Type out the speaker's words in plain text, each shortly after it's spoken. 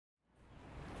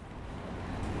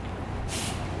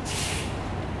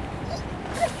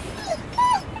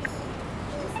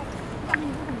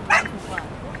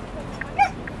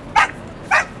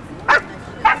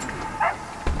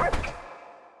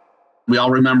We all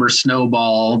remember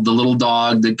Snowball, the little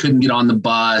dog that couldn't get on the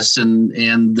bus,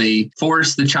 and they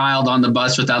forced the child on the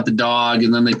bus without the dog,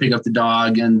 and then they pick up the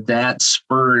dog, and that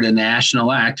spurred a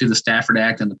national act through the Stafford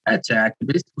Act and the Pets Act. It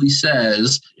basically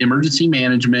says emergency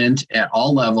management at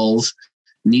all levels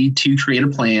need to create a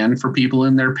plan for people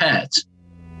and their pets.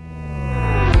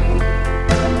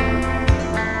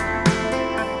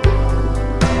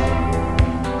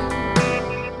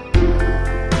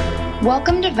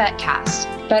 Welcome to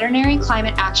VetCast, Veterinary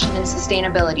Climate Action and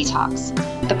Sustainability Talks,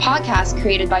 the podcast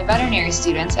created by veterinary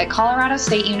students at Colorado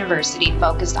State University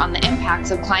focused on the impacts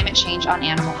of climate change on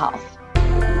animal health.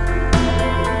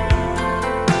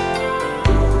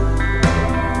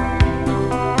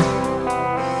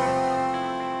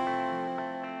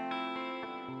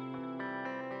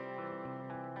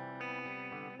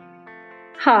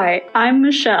 Hi, I'm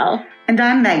Michelle. And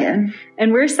I'm Megan.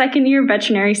 And we're second-year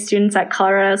veterinary students at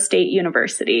Colorado State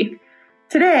University.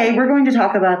 Today, we're going to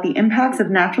talk about the impacts of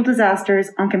natural disasters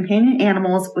on companion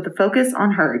animals with a focus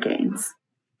on hurricanes.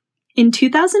 In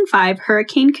 2005,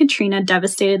 Hurricane Katrina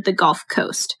devastated the Gulf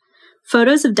Coast.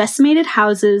 Photos of decimated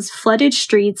houses, flooded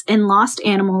streets, and lost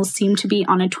animals seem to be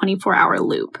on a 24-hour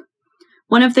loop.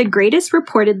 One of the greatest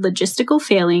reported logistical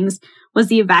failings was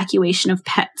the evacuation of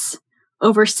pets.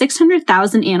 Over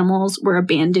 600,000 animals were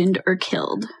abandoned or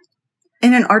killed.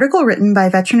 In an article written by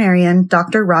veterinarian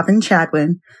Dr. Robin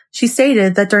Chadwin, she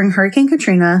stated that during Hurricane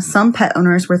Katrina, some pet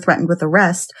owners were threatened with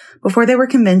arrest before they were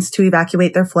convinced to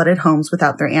evacuate their flooded homes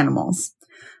without their animals.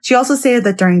 She also stated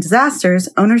that during disasters,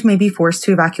 owners may be forced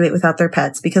to evacuate without their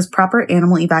pets because proper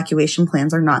animal evacuation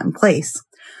plans are not in place.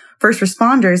 First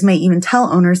responders may even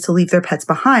tell owners to leave their pets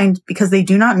behind because they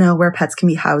do not know where pets can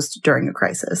be housed during a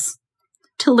crisis.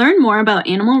 To learn more about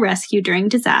animal rescue during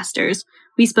disasters,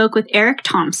 we spoke with Eric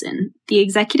Thompson, the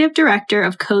Executive Director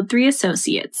of Code 3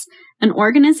 Associates, an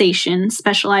organization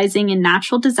specializing in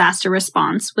natural disaster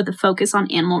response with a focus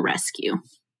on animal rescue.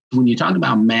 When you talk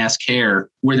about mass care,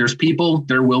 where there's people,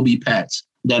 there will be pets.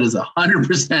 That is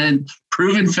 100%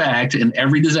 proven fact in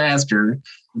every disaster,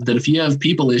 that if you have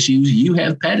people issues, you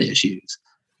have pet issues.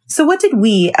 So what did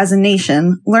we, as a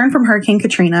nation, learn from Hurricane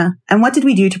Katrina, and what did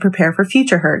we do to prepare for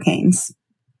future hurricanes?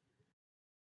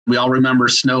 We all remember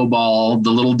Snowball, the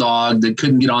little dog that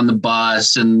couldn't get on the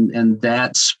bus, and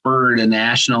that spurred a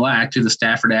national act through the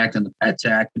Stafford Act and the Pets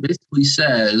Act. It basically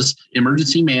says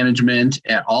emergency management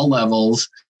at all levels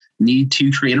need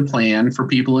to create a plan for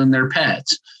people and their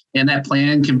pets. And that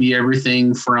plan can be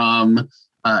everything from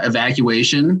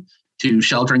evacuation to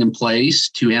sheltering in place,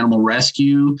 to animal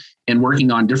rescue, and working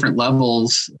on different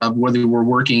levels of whether we're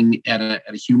working at a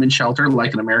human shelter,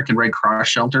 like an American Red Cross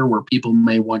shelter, where people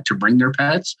may want to bring their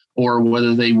pets, or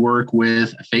whether they work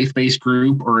with a faith-based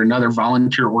group or another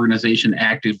volunteer organization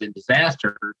active in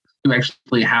disaster to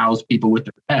actually house people with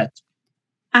their pets.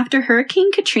 After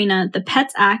Hurricane Katrina, the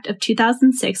Pets Act of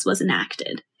 2006 was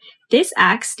enacted. This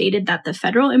act stated that the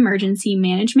Federal Emergency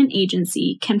Management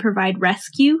Agency can provide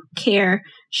rescue, care,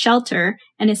 shelter,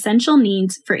 and essential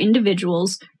needs for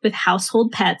individuals with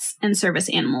household pets and service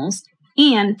animals,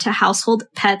 and to household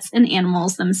pets and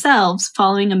animals themselves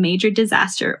following a major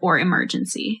disaster or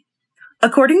emergency.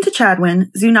 According to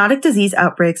Chadwin, zoonotic disease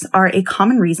outbreaks are a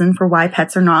common reason for why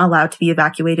pets are not allowed to be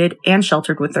evacuated and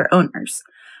sheltered with their owners.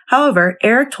 However,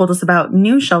 Eric told us about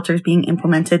new shelters being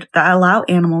implemented that allow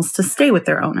animals to stay with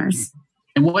their owners.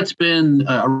 And what's been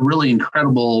a really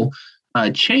incredible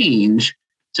change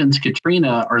since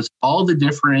Katrina are all the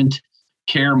different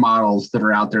care models that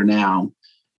are out there now.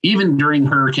 Even during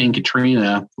Hurricane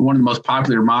Katrina, one of the most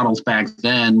popular models back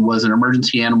then was an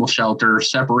emergency animal shelter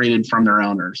separated from their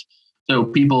owners. So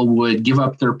people would give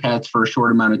up their pets for a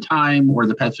short amount of time, or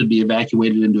the pets would be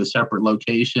evacuated into a separate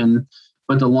location.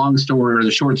 But the long story or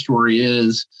the short story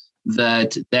is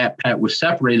that pet was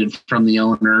separated from the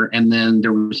owner, and then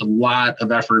there was a lot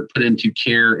of effort put into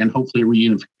care and hopefully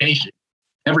reunification.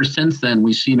 Ever since then,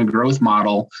 we've seen a growth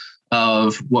model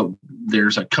of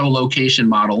there's a co-location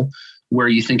model where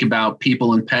you think about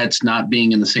people and pets not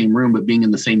being in the same room, but being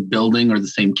in the same building or the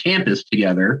same campus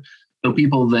together. So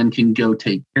people then can go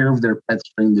take care of their pets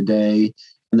during the day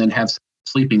and then have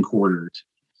sleeping quarters.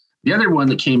 The other one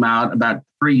that came out about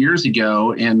 3 years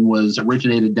ago and was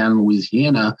originated down in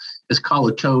Louisiana is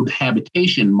called a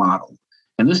cohabitation model.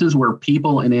 And this is where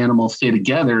people and animals stay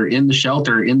together in the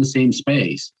shelter in the same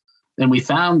space. And we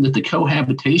found that the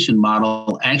cohabitation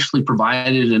model actually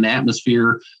provided an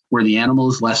atmosphere where the animal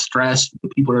is less stressed, the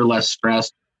people are less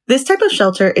stressed. This type of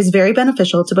shelter is very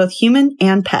beneficial to both human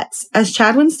and pets, as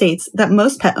Chadwin states that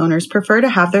most pet owners prefer to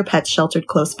have their pets sheltered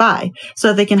close by so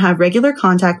that they can have regular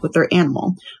contact with their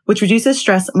animal, which reduces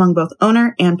stress among both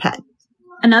owner and pet.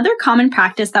 Another common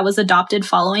practice that was adopted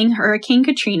following Hurricane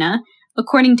Katrina,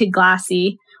 according to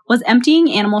Glassy, was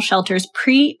emptying animal shelters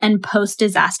pre- and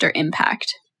post-disaster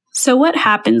impact. So what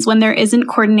happens when there isn't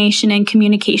coordination and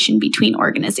communication between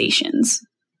organizations?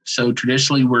 So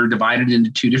traditionally, we're divided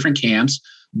into two different camps,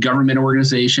 government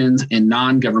organizations and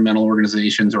non-governmental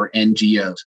organizations, or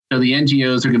NGOs. So the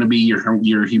NGOs are going to be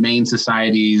your humane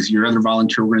societies, your other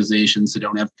volunteer organizations that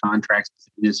don't have contracts with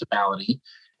the municipality.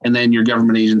 And then your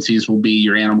government agencies will be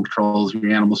your animal controls,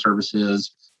 your animal services,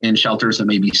 and shelters that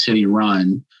may be city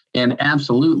run. And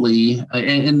absolutely,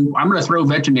 and I'm going to throw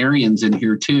veterinarians in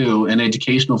here too, and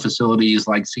educational facilities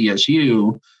like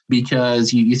CSU,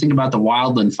 because you think about the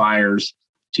wildland fires.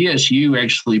 CSU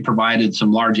actually provided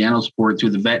some large animal support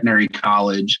through the veterinary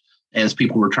college as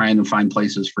people were trying to find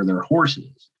places for their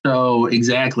horses. So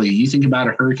exactly, you think about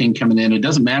a hurricane coming in, it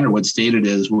doesn't matter what state it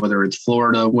is, whether it's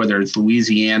Florida, whether it's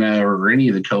Louisiana, or any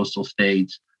of the coastal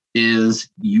states, is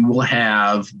you will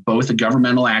have both a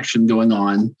governmental action going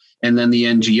on and then the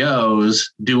NGOs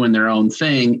doing their own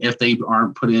thing if they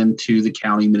aren't put into the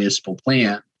county municipal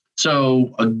plan.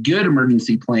 So a good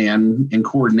emergency plan and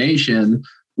coordination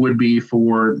would be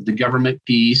for the government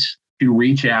piece to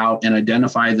reach out and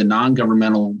identify the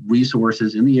non-governmental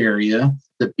resources in the area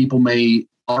that people may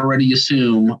already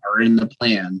assume are in the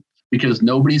plan. Because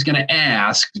nobody's going to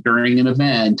ask during an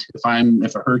event,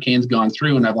 if a hurricane's gone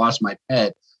through and I've lost my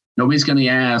pet, nobody's going to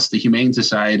ask the Humane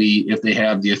Society if they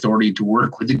have the authority to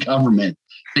work with the government.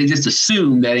 They just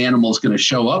assume that animal's going to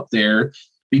show up there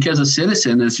because a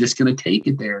citizen is just going to take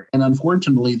it there. And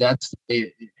unfortunately, that's the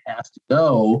way it has to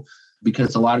go,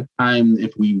 because a lot of time,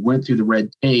 if we went through the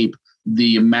red tape,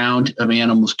 the amount of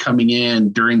animals coming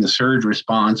in during the surge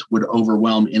response would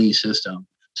overwhelm any system.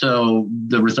 So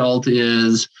the result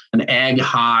is an ad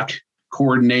hoc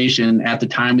coordination at the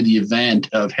time of the event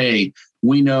of, hey,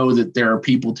 we know that there are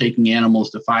people taking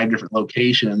animals to 5 different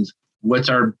locations. What's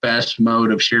our best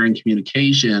mode of sharing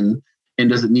communication? And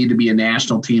does it need to be a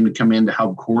national team to come in to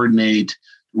help coordinate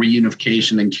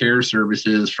reunification and care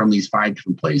services from these 5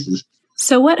 different places?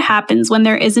 So what happens when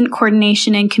there isn't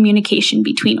coordination and communication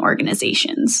between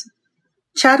organizations?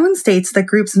 Chadwin states that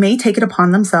groups may take it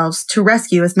upon themselves to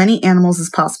rescue as many animals as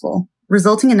possible,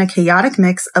 resulting in a chaotic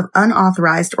mix of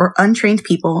unauthorized or untrained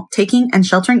people taking and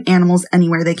sheltering animals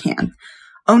anywhere they can.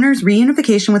 Owners'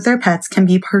 reunification with their pets can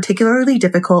be particularly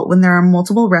difficult when there are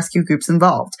multiple rescue groups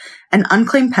involved, and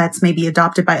unclaimed pets may be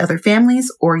adopted by other families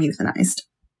or euthanized.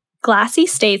 Glassy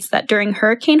states that during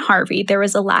Hurricane Harvey, there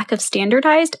was a lack of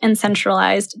standardized and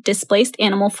centralized displaced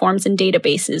animal forms and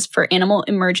databases for animal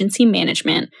emergency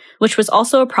management, which was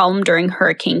also a problem during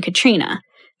Hurricane Katrina.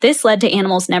 This led to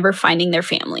animals never finding their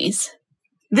families.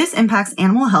 This impacts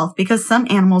animal health because some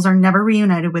animals are never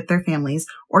reunited with their families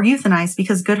or euthanized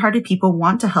because good-hearted people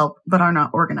want to help but are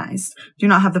not organized, do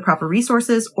not have the proper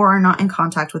resources, or are not in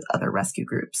contact with other rescue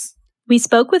groups. We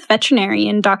spoke with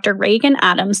veterinarian Dr. Reagan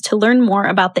Adams to learn more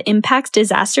about the impacts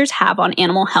disasters have on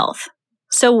animal health.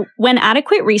 So, when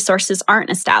adequate resources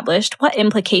aren't established, what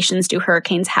implications do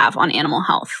hurricanes have on animal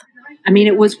health? I mean,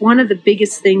 it was one of the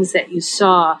biggest things that you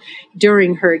saw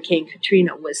during Hurricane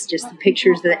Katrina was just the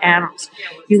pictures of the animals.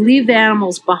 You leave the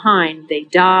animals behind, they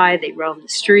die, they roam the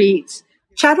streets.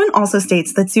 Chadwin also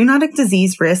states that zoonotic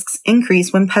disease risks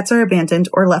increase when pets are abandoned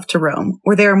or left to roam,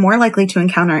 or they are more likely to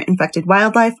encounter infected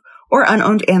wildlife or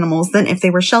unowned animals than if they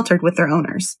were sheltered with their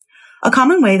owners. A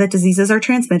common way that diseases are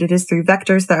transmitted is through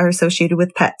vectors that are associated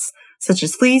with pets, such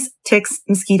as fleas, ticks,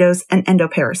 mosquitoes, and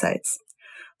endoparasites.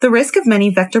 The risk of many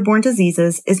vector-borne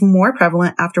diseases is more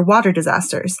prevalent after water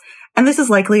disasters, and this is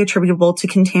likely attributable to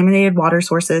contaminated water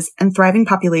sources and thriving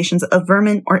populations of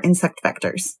vermin or insect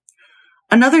vectors.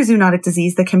 Another zoonotic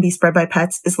disease that can be spread by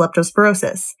pets is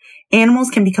leptospirosis.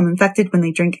 Animals can become infected when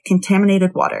they drink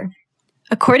contaminated water.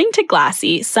 According to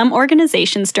Glassy, some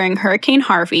organizations during Hurricane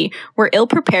Harvey were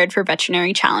ill-prepared for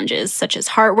veterinary challenges such as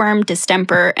heartworm,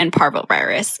 distemper, and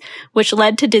parvovirus, which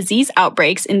led to disease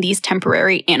outbreaks in these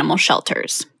temporary animal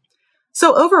shelters.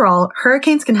 So overall,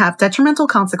 hurricanes can have detrimental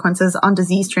consequences on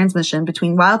disease transmission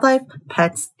between wildlife,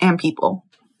 pets, and people.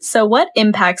 So what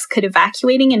impacts could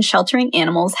evacuating and sheltering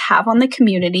animals have on the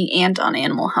community and on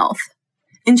animal health?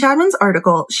 In Chadwin's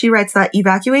article, she writes that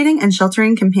evacuating and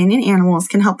sheltering companion animals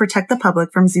can help protect the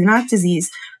public from zoonotic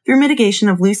disease through mitigation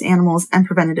of loose animals and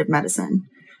preventative medicine.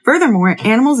 Furthermore,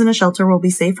 animals in a shelter will be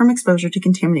safe from exposure to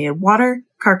contaminated water,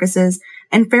 carcasses,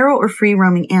 and feral or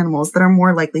free-roaming animals that are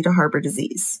more likely to harbor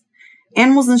disease.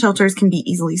 Animals in shelters can be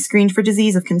easily screened for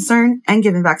disease of concern and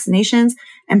given vaccinations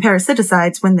and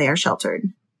parasiticides when they are sheltered.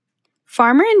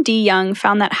 Farmer and D. Young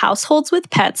found that households with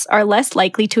pets are less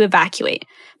likely to evacuate,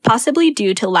 possibly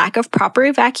due to lack of proper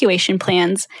evacuation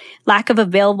plans, lack of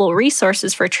available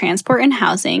resources for transport and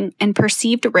housing, and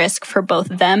perceived risk for both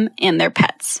them and their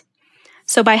pets.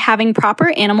 So by having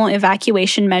proper animal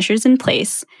evacuation measures in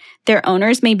place, their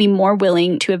owners may be more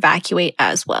willing to evacuate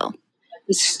as well.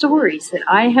 The stories that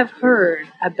I have heard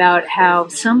about how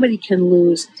somebody can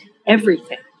lose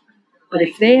everything, but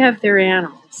if they have their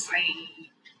animals,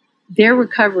 their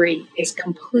recovery is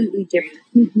completely different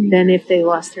than if they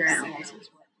lost their animals.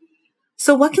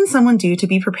 So what can someone do to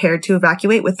be prepared to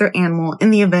evacuate with their animal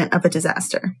in the event of a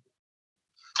disaster?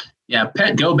 Yeah,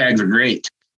 pet go bags are great.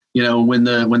 When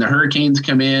the hurricanes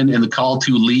come in and the call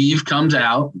to leave comes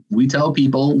out, we tell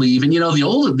people leave. And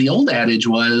the old adage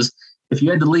was, if you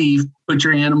had to leave, put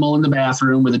your animal in the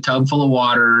bathroom with a tub full of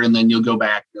water, and then you'll go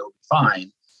back, and it'll be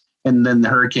fine. And then the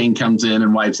hurricane comes in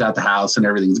and wipes out the house, and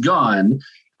everything's gone.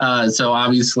 So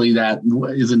obviously that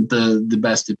isn't the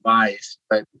best advice.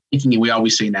 But we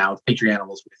always say now, take your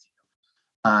animals with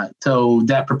you. So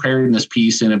that preparedness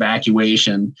piece in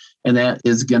evacuation, and that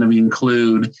is going to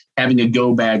include having a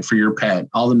go bag for your pet,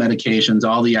 all the medications,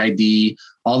 all the ID,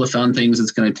 all the fun things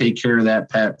that's going to take care of that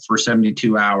pet for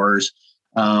 72 hours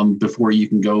before you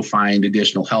can go find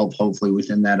additional help, hopefully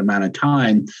within that amount of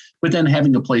time. But then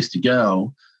having a place to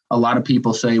go. A lot of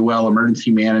people say, well,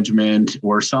 emergency management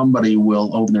or somebody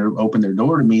will open their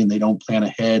door to me, and they don't plan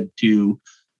ahead to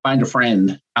find a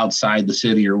friend outside the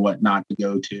city or whatnot to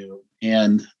go to.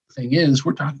 And the thing is,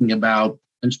 we're talking about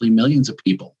essentially millions of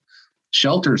people.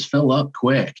 Shelters fill up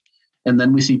quick. And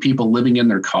then we see people living in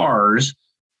their cars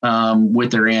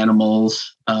with their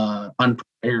animals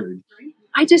unprepared.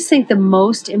 I just think the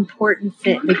most important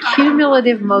thing, the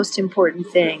cumulative most important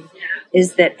thing,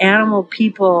 is that animal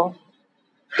people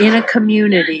in a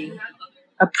community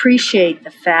appreciate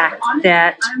the fact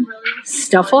that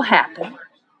stuff will happen,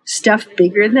 stuff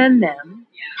bigger than them,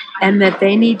 and that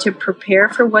they need to prepare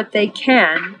for what they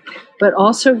can, but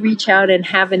also reach out and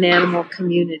have an animal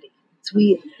community. So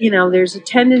there's a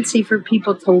tendency for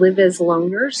people to live as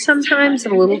loners sometimes, a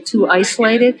little too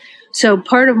isolated. So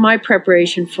part of my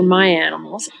preparation for my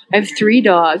animals, I have 3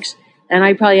 dogs, and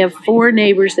I probably have 4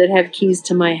 neighbors that have keys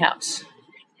to my house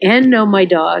and know my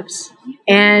dogs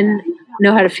and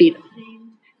know how to feed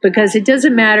them. Because it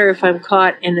doesn't matter if I'm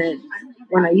caught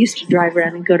when I used to drive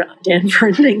around and go to Denver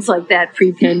and things like that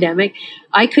pre-pandemic,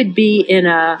 I could be in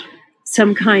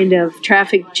some kind of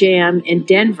traffic jam in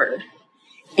Denver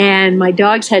and my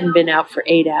dogs hadn't been out for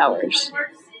 8 hours.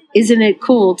 Isn't it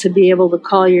cool to be able to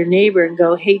call your neighbor and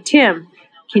go, hey, Tim,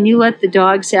 can you let the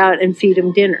dogs out and feed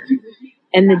them dinner?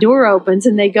 And the door opens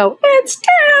and they go, it's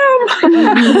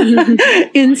Tim!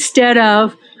 Instead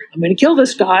of, I'm going to kill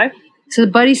this guy. So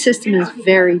the buddy system is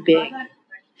very big.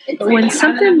 But when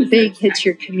something big hits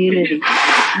your community,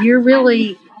 you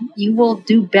will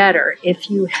do better if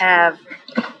you have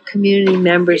community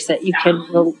members that you can,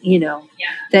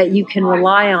 that you can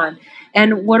rely on.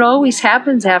 And what always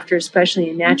happens after, especially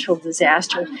a natural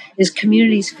disaster, is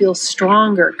communities feel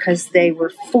stronger because they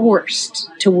were forced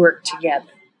to work together.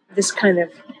 This kind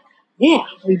of,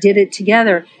 we did it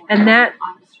together. And that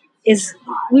is,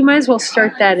 we might as well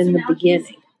start that in the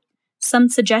beginning. Some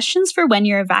suggestions for when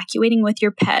you're evacuating with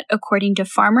your pet, according to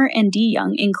Farmer and D.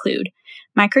 Young, include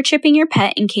microchipping your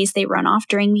pet in case they run off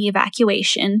during the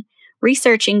evacuation,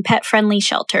 researching pet-friendly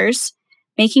shelters,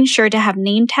 making sure to have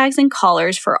name tags and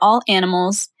collars for all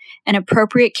animals, and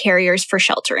appropriate carriers for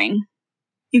sheltering.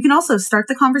 You can also start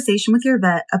the conversation with your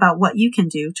vet about what you can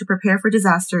do to prepare for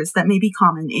disasters that may be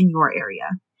common in your area.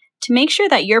 To make sure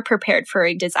that you're prepared for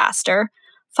a disaster,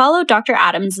 follow Dr.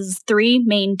 Adams' 3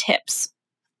 main tips.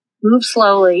 Move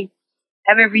slowly,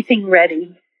 have everything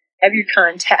ready, have your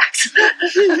contacts.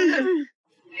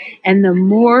 And the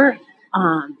more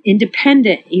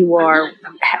independent you are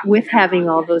with having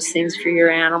all those things for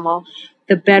your animal,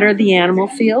 the better the animal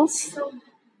feels,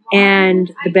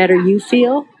 and the better you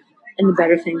feel, and the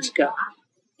better things go.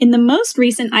 In the most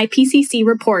recent IPCC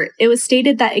report, it was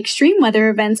stated that extreme weather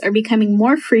events are becoming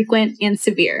more frequent and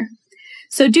severe.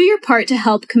 So do your part to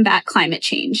help combat climate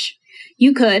change.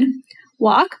 You could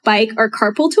walk, bike, or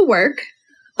carpool to work,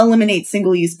 eliminate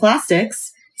single-use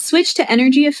plastics, switch to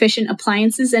energy-efficient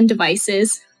appliances and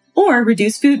devices, or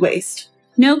reduce food waste.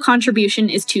 No contribution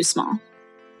is too small.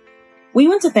 We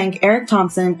want to thank Eric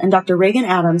Thompson and Dr. Reagan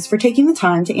Adams for taking the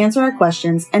time to answer our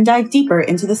questions and dive deeper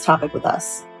into this topic with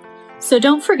us. So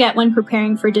don't forget when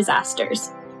preparing for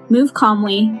disasters. Move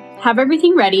calmly, have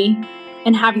everything ready,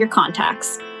 and have your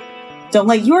contacts. Don't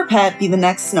let your pet be the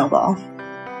next snowball.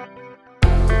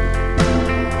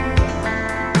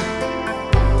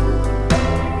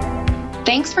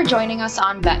 Thanks for joining us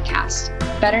on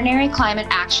VetCast, Veterinary Climate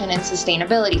Action and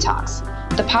Sustainability Talks.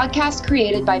 the podcast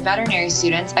created by veterinary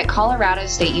students at Colorado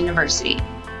State University.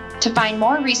 To find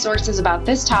more resources about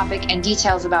this topic and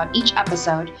details about each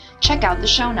episode, check out the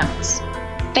show notes.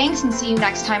 Thanks, and see you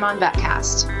next time on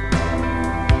VetCast.